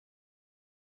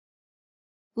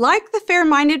Like the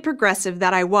fair-minded progressive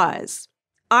that I was,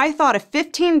 I thought a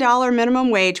 $15 minimum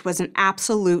wage was an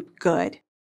absolute good.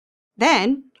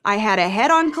 Then I had a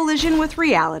head-on collision with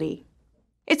reality.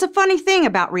 It's a funny thing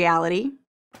about reality.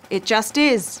 It just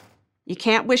is. You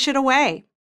can't wish it away.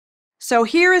 So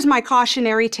here is my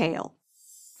cautionary tale.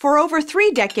 For over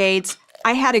 3 decades,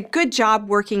 I had a good job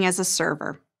working as a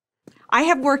server. I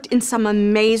have worked in some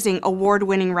amazing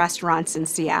award-winning restaurants in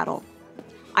Seattle.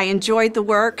 I enjoyed the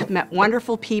work, met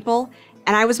wonderful people,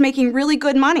 and I was making really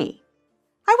good money.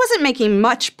 I wasn't making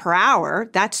much per hour,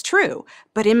 that's true,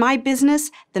 but in my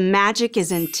business, the magic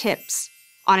is in tips.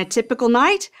 On a typical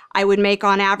night, I would make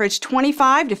on average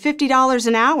 $25 to $50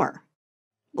 an hour.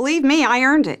 Believe me, I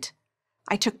earned it.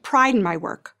 I took pride in my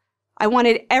work. I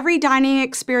wanted every dining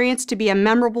experience to be a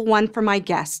memorable one for my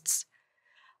guests.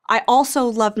 I also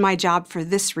loved my job for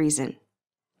this reason.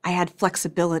 I had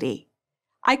flexibility.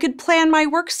 I could plan my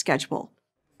work schedule.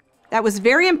 That was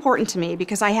very important to me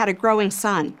because I had a growing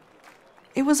son.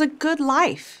 It was a good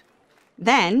life.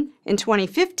 Then, in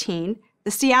 2015,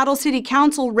 the Seattle City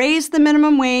Council raised the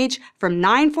minimum wage from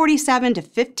 $9.47 to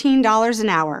 $15 an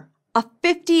hour, a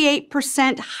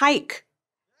 58% hike.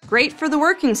 Great for the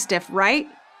working stiff, right?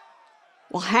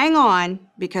 Well, hang on,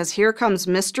 because here comes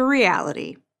Mr.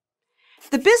 Reality.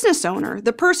 The business owner,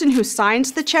 the person who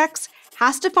signs the checks,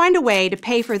 has to find a way to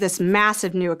pay for this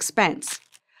massive new expense.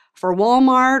 For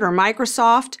Walmart or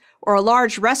Microsoft or a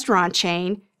large restaurant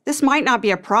chain, this might not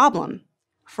be a problem.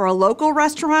 For a local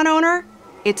restaurant owner,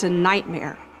 it's a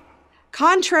nightmare.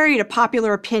 Contrary to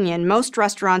popular opinion, most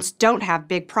restaurants don't have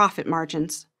big profit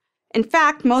margins. In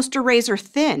fact, most are razor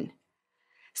thin.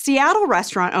 Seattle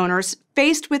restaurant owners,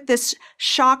 faced with this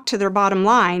shock to their bottom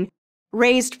line,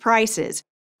 raised prices,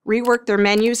 reworked their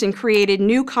menus, and created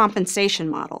new compensation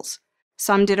models.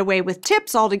 Some did away with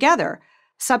tips altogether,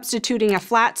 substituting a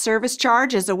flat service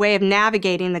charge as a way of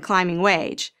navigating the climbing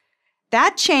wage.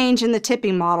 That change in the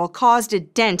tipping model caused a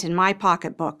dent in my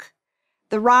pocketbook.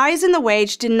 The rise in the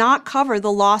wage did not cover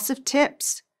the loss of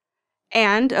tips.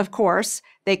 And, of course,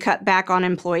 they cut back on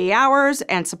employee hours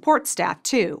and support staff,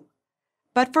 too.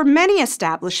 But for many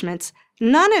establishments,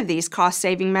 none of these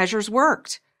cost-saving measures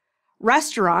worked.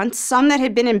 Restaurants, some that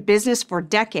had been in business for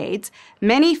decades,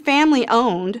 many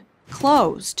family-owned,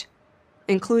 closed,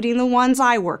 including the ones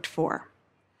I worked for.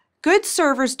 Good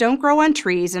servers don't grow on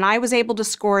trees, and I was able to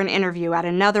score an interview at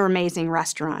another amazing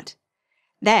restaurant.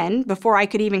 Then, before I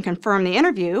could even confirm the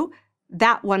interview,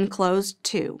 that one closed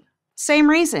too. Same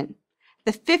reason.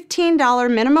 The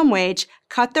 $15 minimum wage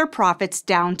cut their profits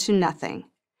down to nothing.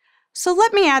 So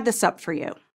let me add this up for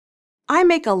you. I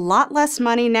make a lot less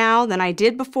money now than I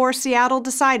did before Seattle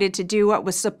decided to do what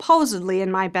was supposedly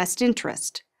in my best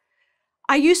interest.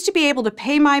 I used to be able to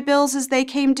pay my bills as they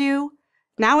came due.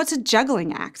 Now it's a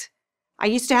juggling act. I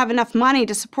used to have enough money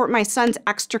to support my son's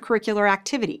extracurricular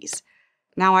activities.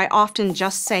 Now I often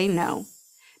just say no.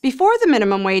 Before the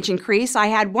minimum wage increase, I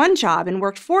had one job and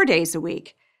worked 4 days a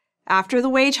week. After the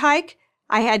wage hike,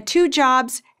 I had 2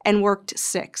 jobs and worked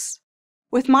 6.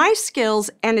 With my skills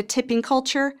and a tipping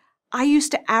culture, I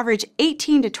used to average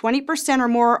 18 to 20% or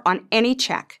more on any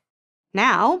check.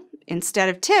 Now, instead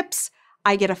of tips,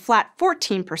 I get a flat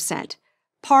 14%,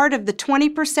 part of the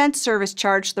 20% service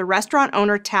charge the restaurant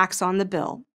owner tacks on the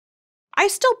bill. I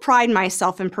still pride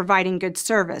myself in providing good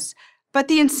service, but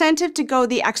the incentive to go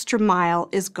the extra mile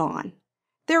is gone.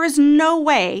 There is no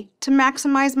way to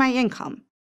maximize my income.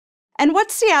 And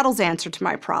what's Seattle's answer to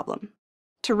my problem?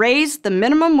 To raise the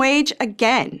minimum wage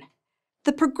again.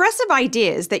 The progressive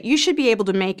idea is that you should be able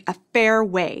to make a fair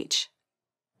wage.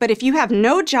 But if you have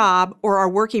no job or are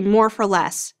working more for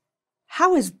less,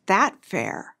 how is that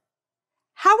fair?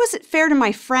 How is it fair to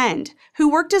my friend who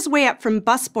worked his way up from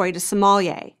busboy to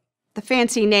sommelier, the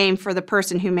fancy name for the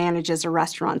person who manages a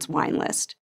restaurant's wine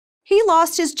list? He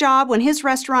lost his job when his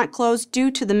restaurant closed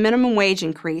due to the minimum wage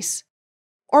increase.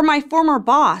 Or my former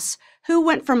boss, who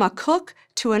went from a cook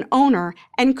to an owner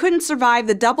and couldn't survive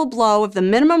the double blow of the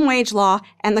minimum wage law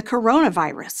and the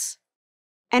coronavirus.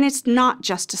 And it's not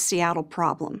just a Seattle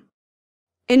problem.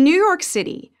 In New York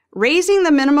City, raising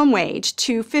the minimum wage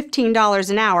to $15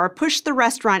 an hour pushed the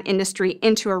restaurant industry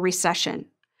into a recession.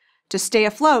 To stay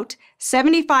afloat,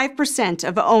 75%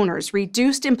 of owners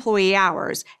reduced employee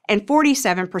hours and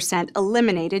 47%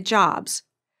 eliminated jobs.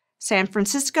 San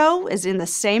Francisco is in the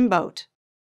same boat.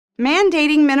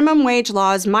 Mandating minimum wage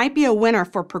laws might be a winner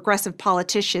for progressive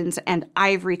politicians and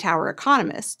ivory tower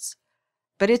economists,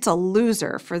 but it's a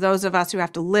loser for those of us who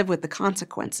have to live with the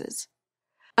consequences.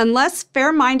 Unless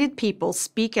fair-minded people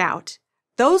speak out,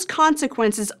 those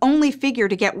consequences only figure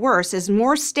to get worse as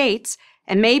more states,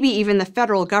 and maybe even the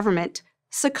federal government,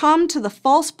 succumb to the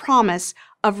false promise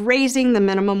of raising the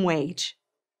minimum wage.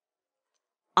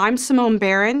 I'm Simone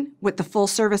Barron with the Full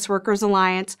Service Workers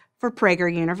Alliance for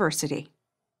Prager University.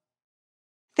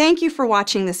 Thank you for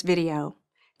watching this video.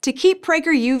 To keep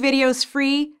PragerU videos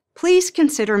free, please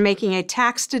consider making a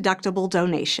tax-deductible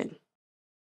donation.